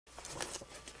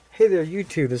Hey there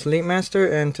YouTube, this is Elite Master,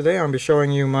 and today I'll be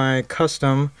showing you my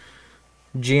custom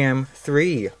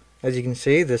GMIII. As you can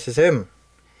see, this is him.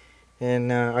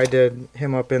 And I did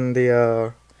him up in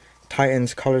the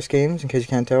Titans color schemes, in case you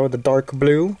can't tell, the dark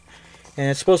blue. And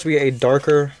it's supposed to be a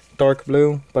darker dark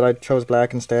blue, but I chose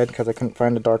black instead because I couldn't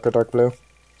find a dark blue.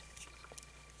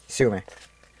 Sue me.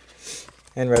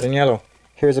 And red and yellow.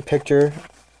 Here's a picture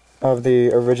of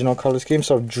the original color scheme,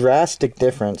 so drastic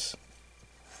difference.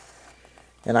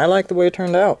 And I like the way it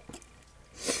turned out.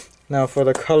 Now for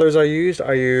the colors I used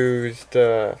let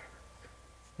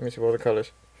me see, what are the colors?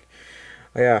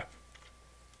 Oh yeah,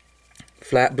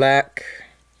 flat black.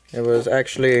 It was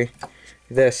actually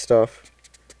this stuff,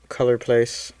 Color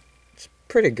Place. It's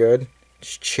pretty good.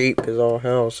 It's cheap as all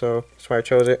hell, so that's why I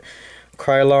chose it.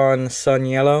 Krylon Sun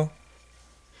Yellow,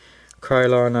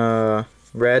 Krylon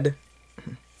Red.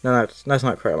 No, that's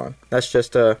not Krylon. That's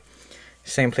just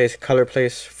same place, Color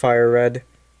Place Fire Red.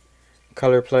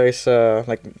 Color Place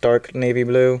like dark navy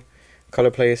blue,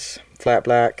 Color Place flat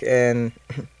black, and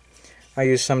I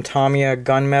used some Tamiya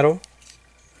gunmetal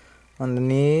on the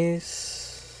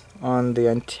knees, on the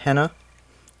antenna,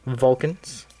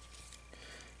 Vulcans,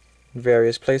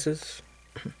 various places,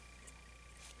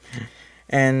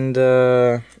 and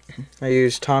I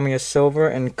used Tamiya silver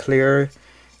and clear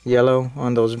yellow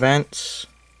on those vents,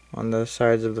 on the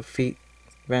sides of the feet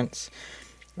vents,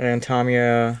 and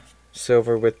Tamiya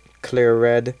silver with clear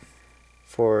red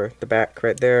for the back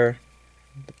right there,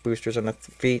 the boosters on the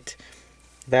feet.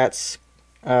 That's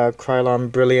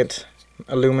Krylon Brilliant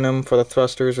aluminum for the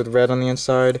thrusters with red on the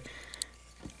inside.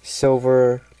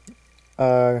 Silver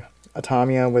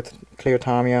Tamiya with clear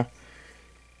Tamiya.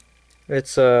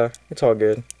 It's all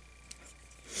good.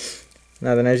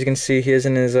 Now then, as you can see, here's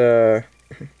in his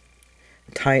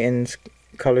Titans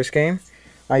color scheme.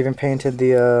 I even painted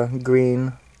the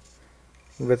green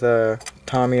with a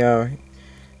Tamiya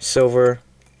silver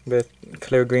with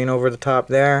clear green over the top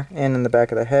there and in the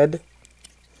back of the head.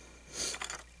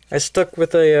 I stuck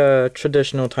with a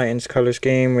traditional Titans color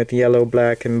scheme with yellow,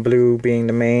 black, and blue being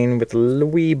the main, with a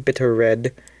wee bit of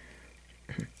red.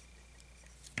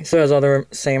 So it has all the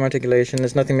same articulation.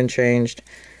 There's nothing been changed,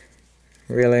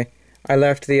 really. I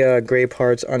left the gray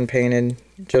parts unpainted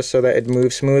just so that it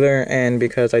moves smoother, and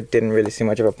because I didn't really see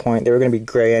much of a point. They were going to be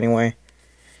gray anyway.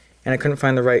 And I couldn't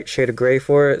find the right shade of gray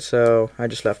for it, so I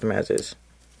just left them as is.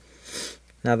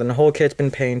 Now then, the whole kit's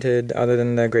been painted, other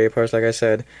than the gray parts, like I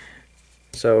said.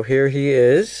 So here he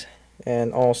is,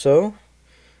 and also,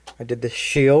 I did the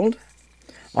shield.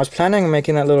 I was planning on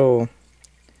making that little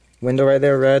window right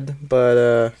there red,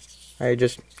 but I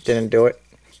just didn't do it.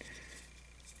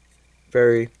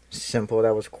 Very simple,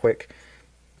 that was quick.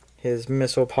 His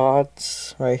missile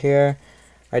pods, right here,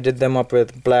 I did them up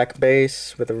with black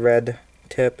base, with a red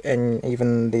tip, and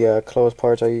even the closed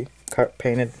parts I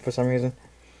painted for some reason.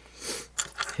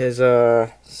 His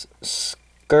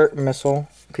skirt missile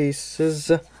pieces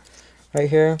right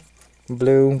here,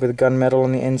 blue with gunmetal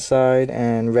on the inside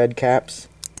and red caps.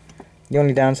 The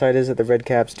only downside is that the red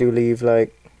caps do leave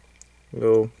like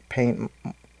little paint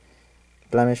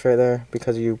blemish right there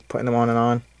because of you putting them on and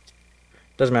on.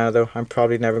 Doesn't matter though, I'm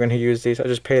probably never going to use these. I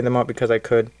just painted them up because I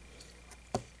could.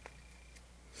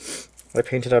 I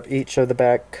painted up each of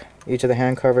the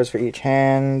hand covers for each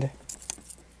hand.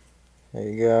 There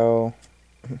you go.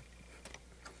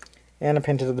 And I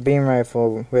painted up the beam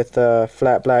rifle with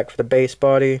flat black for the base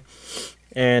body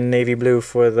and navy blue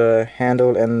for the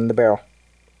handle and the barrel.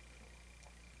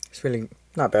 It's really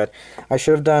not bad. I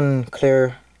should have done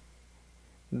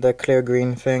the clear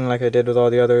green thing like I did with all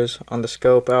the others on the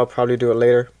scope. I'll probably do it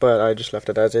later, but I just left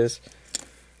it as is.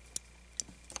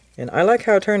 And I like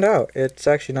how it turned out. It's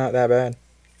actually not that bad,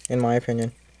 in my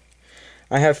opinion.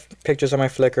 I have pictures on my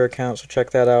Flickr account, so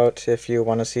check that out if you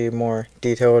want to see more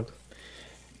detailed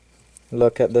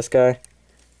look at this guy.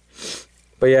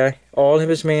 But yeah, all of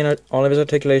his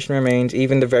articulation remains,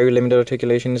 even the very limited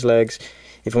articulation in his legs.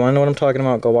 If you want to know what I'm talking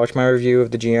about, go watch my review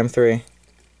of the GMIII.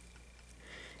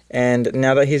 And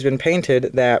now that he's been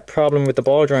painted, that problem with the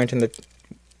ball joint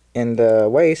in the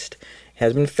waist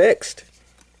has been fixed.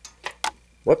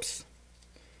 Whoops.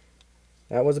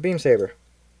 That was a beam saber.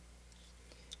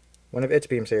 One of its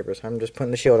beam sabers. I'm just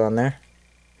putting the shield on there.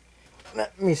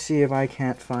 Let me see if I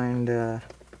can't find...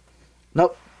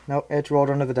 Nope. Nope, it's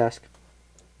rolled under the desk.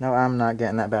 No, I'm not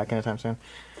getting that back anytime soon.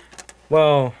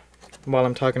 Well, while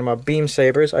I'm talking about beam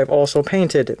sabers, I've also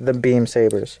painted the beam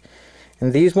sabers.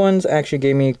 And these ones actually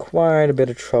gave me quite a bit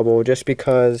of trouble just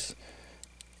because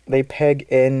they peg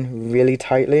in really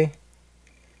tightly.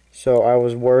 So I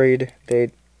was worried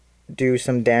they'd do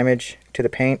some damage to the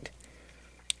paint.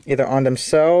 either on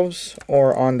themselves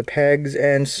or on the pegs,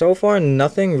 and so far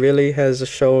nothing really has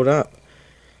showed up.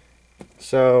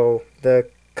 So the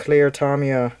clear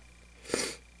Tamiya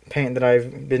paint that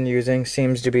I've been using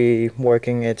seems to be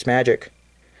working its magic.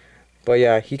 But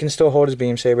yeah, he can still hold his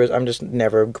beam sabers. I'm just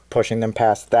never pushing them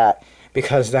past that,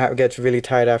 because that gets really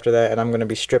tight after that, and I'm going to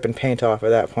be stripping paint off at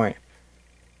that point.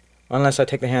 Unless I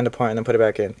take the hand apart and then put it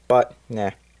back in. But,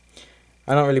 nah.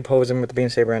 I don't really pose him with the beam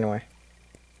saber anyway.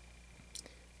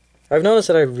 I've noticed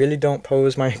that I really don't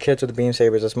pose my kits with the beam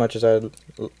sabers as much as I'd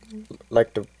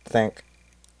like to think.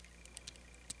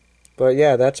 But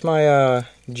yeah, that's my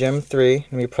GMIII.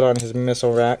 Let me put on his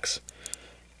missile racks.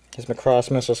 His cross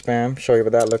missile spam. Show you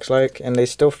what that looks like. And they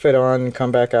still fit on and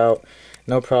come back out.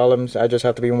 No problems. I just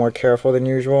have to be more careful than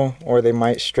usual, or they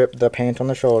might strip the paint on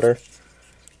the shoulder.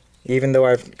 Even though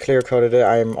I've clear coated it,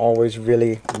 I'm always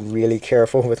really, really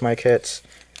careful with my kits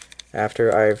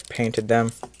after I've painted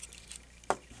them,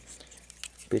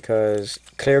 because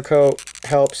clear coat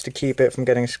helps to keep it from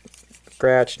getting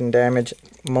scratched and damaged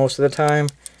most of the time,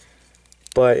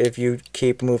 but if you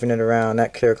keep moving it around,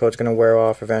 that clear coat's going to wear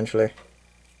off eventually.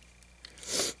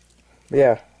 But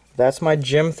yeah, that's my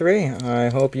GMIII. I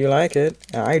hope you like it.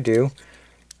 I do.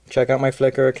 Check out my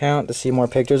Flickr account to see more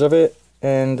pictures of it.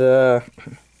 And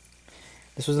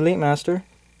this was Elite Master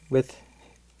with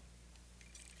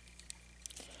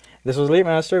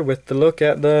the look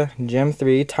at the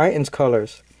GMIII Titans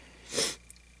colors,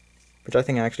 which I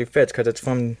think actually fits because it's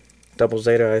from Double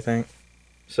Zeta, I think.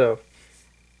 So,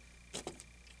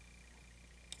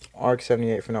 ARC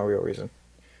 78 for no real reason.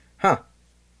 Huh.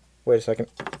 Wait a second.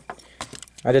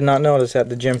 I did not notice that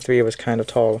the GMIII was kind of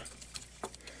tall.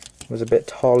 It was a bit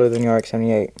taller than the ARC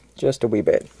 78. Just a wee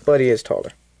bit. But he is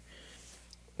taller.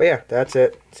 But yeah, that's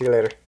it. See you later.